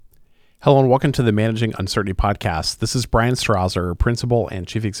Hello and welcome to the Managing Uncertainty podcast. This is Brian Strouser, Principal and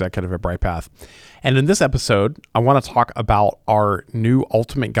Chief Executive at BrightPath. And in this episode, I want to talk about our new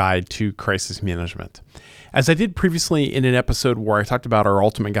ultimate guide to crisis management. As I did previously in an episode where I talked about our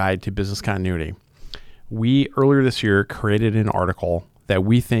ultimate guide to business continuity, we earlier this year created an article that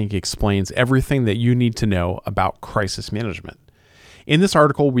we think explains everything that you need to know about crisis management. In this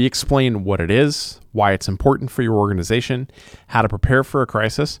article, we explain what it is, why it's important for your organization, how to prepare for a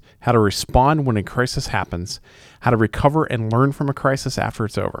crisis, how to respond when a crisis happens, how to recover and learn from a crisis after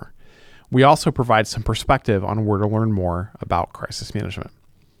it's over. We also provide some perspective on where to learn more about crisis management.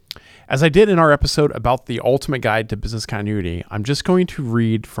 As I did in our episode about the ultimate guide to business continuity, I'm just going to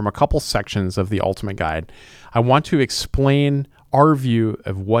read from a couple sections of the ultimate guide. I want to explain our view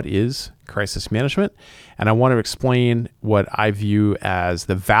of what is crisis management, and I want to explain what I view as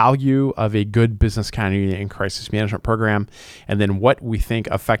the value of a good business continuity and crisis management program, and then what we think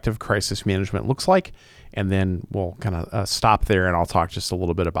effective crisis management looks like, and then we'll kind of stop there and I'll talk just a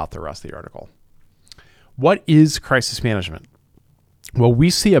little bit about the rest of the article. What is crisis management? Well, we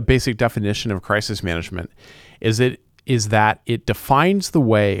see a basic definition of crisis management is that it defines the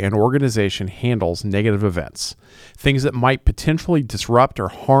way an organization handles negative events, things that might potentially disrupt or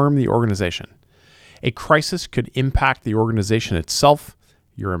harm the organization. A crisis could impact the organization itself,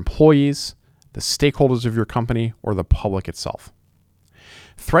 your employees, the stakeholders of your company, or the public itself.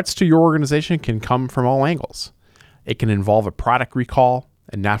 Threats to your organization can come from all angles. It can involve a product recall,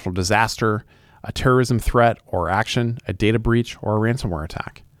 a natural disaster, a terrorism threat or action, a data breach, or a ransomware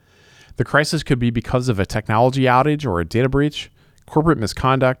attack. The crisis could be because of a technology outage or a data breach, corporate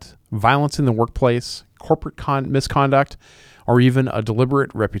misconduct, violence in the workplace, corporate misconduct, or even a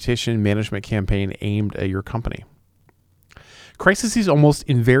deliberate reputation management campaign aimed at your company. Crises almost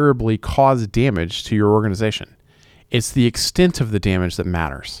invariably cause damage to your organization. It's the extent of the damage that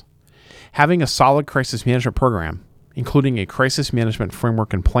matters. Having a solid crisis management program, including a crisis management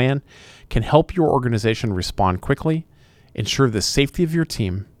framework and plan, can help your organization respond quickly, ensure the safety of your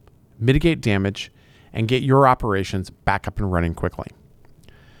team, mitigate damage, and get your operations back up and running quickly.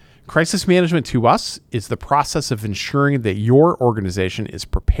 Crisis management to us is the process of ensuring that your organization is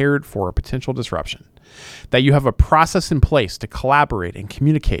prepared for a potential disruption, that you have a process in place to collaborate and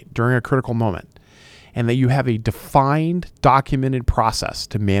communicate during a critical moment, and that you have a defined, documented process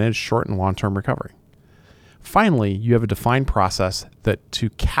to manage short and long-term recovery. Finally, you have a defined process to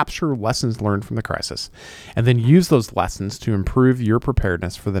capture lessons learned from the crisis and then use those lessons to improve your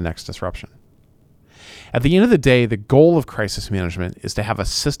preparedness for the next disruption. At the end of the day, the goal of crisis management is to have a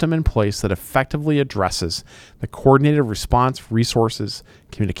system in place that effectively addresses the coordinated response, resources,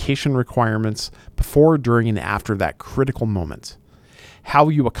 communication requirements before, during, and after that critical moment. How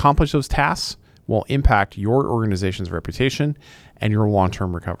you accomplish those tasks will impact your organization's reputation and your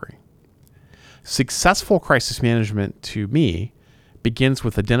long-term recovery. Successful crisis management, to me, begins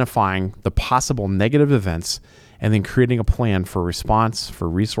with identifying the possible negative events and then creating a plan for response, for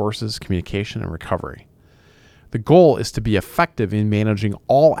resources, communication, and recovery. The goal is to be effective in managing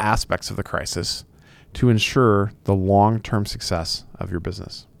all aspects of the crisis to ensure the long-term success of your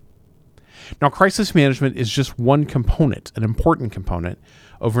business. Now, crisis management is just one component, an important component,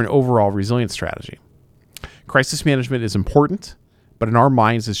 over an overall resilience strategy. Crisis management is important, but in our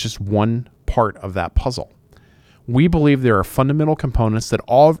minds, it's just one part of that puzzle. We believe there are fundamental components that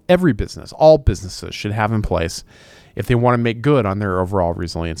all businesses should have in place if they want to make good on their overall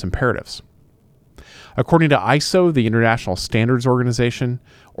resilience imperatives. According to ISO, the International Standards Organization,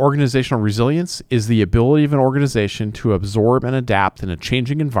 organizational resilience is the ability of an organization to absorb and adapt in a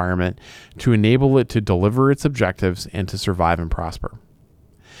changing environment to enable it to deliver its objectives and to survive and prosper.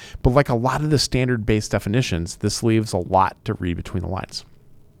 But like a lot of the standard-based definitions, this leaves a lot to read between the lines.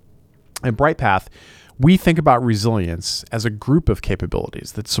 At BrightPath, we think about resilience as a group of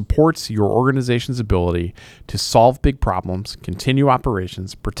capabilities that supports your organization's ability to solve big problems, continue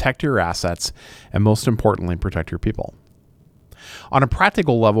operations, protect your assets, and most importantly, protect your people. On a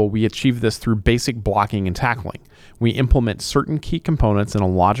practical level, we achieve this through basic blocking and tackling. We implement certain key components in a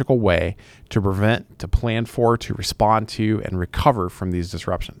logical way to prevent, to plan for, to respond to, and recover from these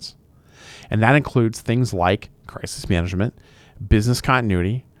disruptions. And that includes things like crisis management, business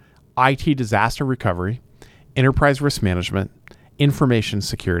continuity, IT disaster recovery, enterprise risk management, information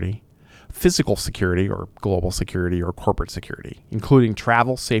security, physical security or global security or corporate security, including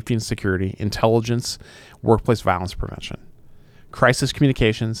travel, safety and security, intelligence, workplace violence prevention, crisis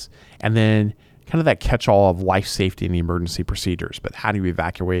communications, and then kind of that catch-all of life safety and emergency procedures. But how do you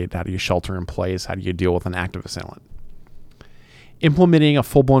evacuate? How do you shelter in place? How do you deal with an active assailant? Implementing a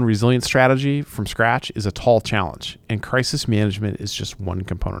full-blown resilience strategy from scratch is a tall challenge, and crisis management is just one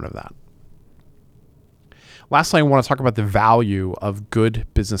component of that. Lastly, I want to talk about the value of good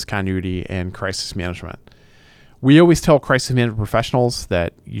business continuity and crisis management. We always tell crisis management professionals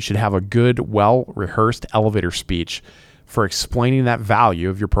that you should have a good, well-rehearsed elevator speech for explaining that value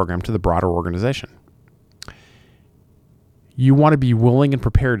of your program to the broader organization. You want to be willing and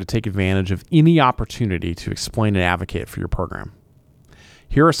prepared to take advantage of any opportunity to explain and advocate for your program.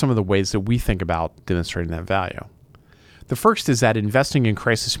 Here are some of the ways that we think about demonstrating that value. The first is that investing in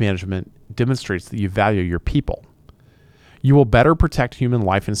crisis management demonstrates that you value your people. You will better protect human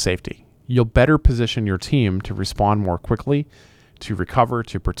life and safety. You'll better position your team to respond more quickly, to recover,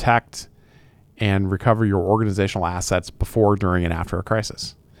 to protect, and recover your organizational assets before, during, and after a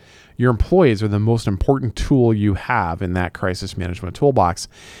crisis. Your employees are the most important tool you have in that crisis management toolbox,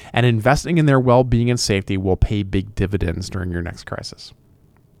 and investing in their well-being and safety will pay big dividends during your next crisis.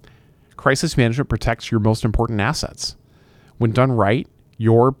 Crisis management protects your most important assets. When done right,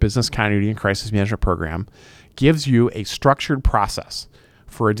 your business continuity and crisis management program gives you a structured process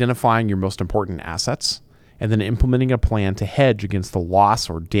for identifying your most important assets and then implementing a plan to hedge against the loss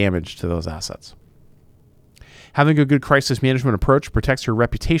or damage to those assets. Having a good crisis management approach protects your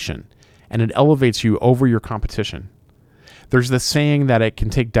reputation and it elevates you over your competition. There's this saying that it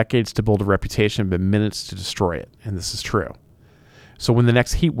can take decades to build a reputation but minutes to destroy it, and this is true. So when the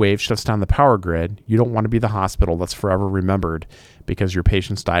next heat wave shuts down the power grid, you don't want to be the hospital that's forever remembered because your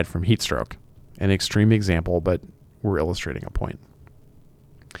patients died from heat stroke. An extreme example, but we're illustrating a point.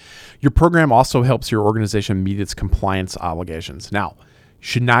 Your program also helps your organization meet its compliance obligations. Now, you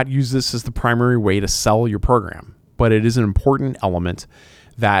should not use this as the primary way to sell your program, but it is an important element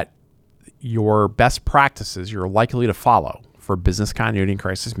that your best practices you're likely to follow for business continuity and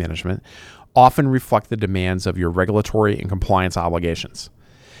crisis management often reflect the demands of your regulatory and compliance obligations.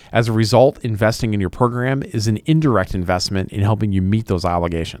 As a result, investing in your program is an indirect investment in helping you meet those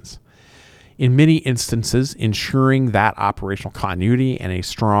obligations. In many instances, ensuring that operational continuity and a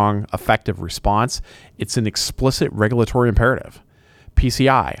strong, effective response, it's an explicit regulatory imperative.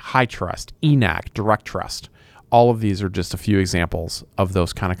 PCI, HITRUST, ENAC, Direct Trust, all of these are just a few examples of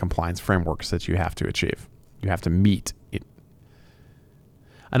those kind of compliance frameworks that you have to achieve. You have to meet it.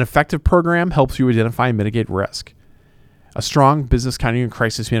 An effective program helps you identify and mitigate risk. A strong business continuity and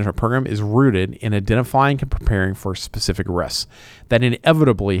crisis management program is rooted in identifying and preparing for specific risks that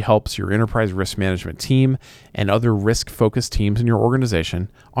inevitably helps your enterprise risk management team and other risk-focused teams in your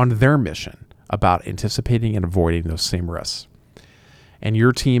organization on their mission about anticipating and avoiding those same risks. And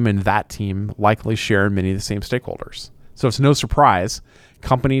your team and that team likely share many of the same stakeholders. So it's no surprise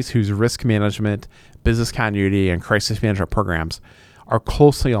companies whose risk management, business continuity, and crisis management programs are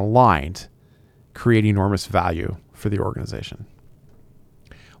closely aligned create enormous value for the organization.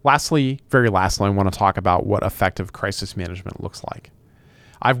 Very lastly, I want to talk about what effective crisis management looks like.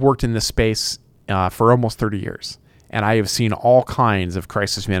 I've worked in this space for almost 30 years, and I have seen all kinds of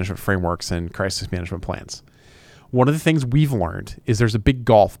crisis management frameworks and crisis management plans. One of the things we've learned is there's a big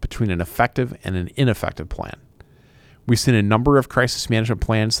gulf between an effective and an ineffective plan. We've seen a number of crisis management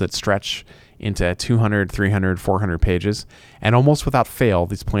plans that stretch into 200, 300, 400 pages, and almost without fail,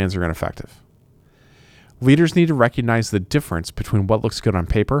 these plans are ineffective. Leaders need to recognize the difference between what looks good on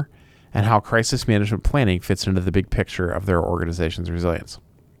paper and how crisis management planning fits into the big picture of their organization's resilience.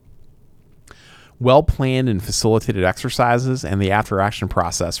 Well-planned and facilitated exercises and the after-action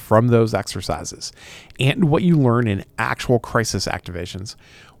process from those exercises and what you learn in actual crisis activations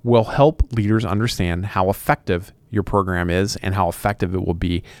will help leaders understand how effective your program is and how effective it will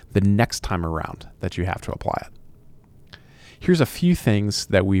be the next time around that you have to apply it. Here's a few things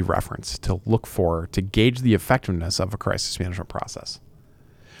that we reference to look for to gauge the effectiveness of a crisis management process.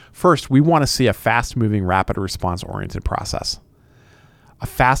 First, we want to see a fast-moving, rapid response-oriented process. A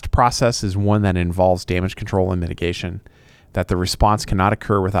fast process is one that involves damage control and mitigation, that the response cannot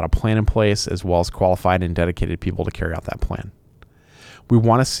occur without a plan in place as well as qualified and dedicated people to carry out that plan. We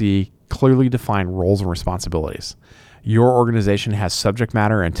want to see clearly defined roles and responsibilities. Your organization has subject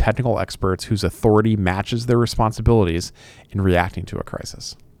matter and technical experts whose authority matches their responsibilities in reacting to a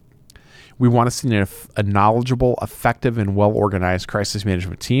crisis. We want to see a knowledgeable, effective, and well-organized crisis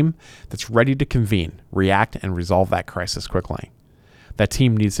management team that's ready to convene, react, and resolve that crisis quickly. That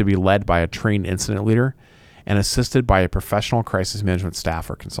team needs to be led by a trained incident leader and assisted by a professional crisis management staff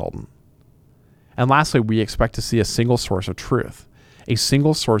or consultant. And lastly, we expect to see a single source of truth, a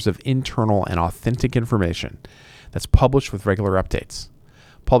single source of internal and authentic information that's published with regular updates.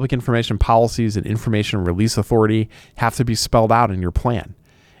 Public information policies and information release authority have to be spelled out in your plan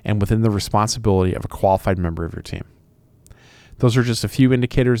and within the responsibility of a qualified member of your team. Those are just a few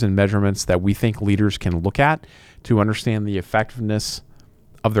indicators and measurements that we think leaders can look at to understand the effectiveness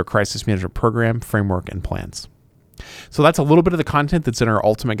of their crisis management program, framework, and plans. So that's a little bit of the content that's in our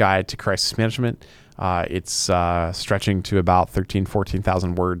ultimate guide to crisis management. It's stretching to about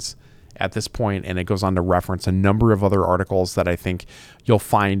 14,000 words at this point, and it goes on to reference a number of other articles that I think you'll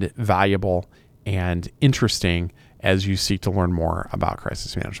find valuable and interesting as you seek to learn more about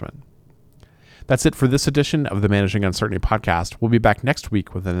crisis management. That's it for this edition of the Managing Uncertainty podcast. We'll be back next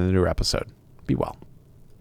week with another new episode. Be well.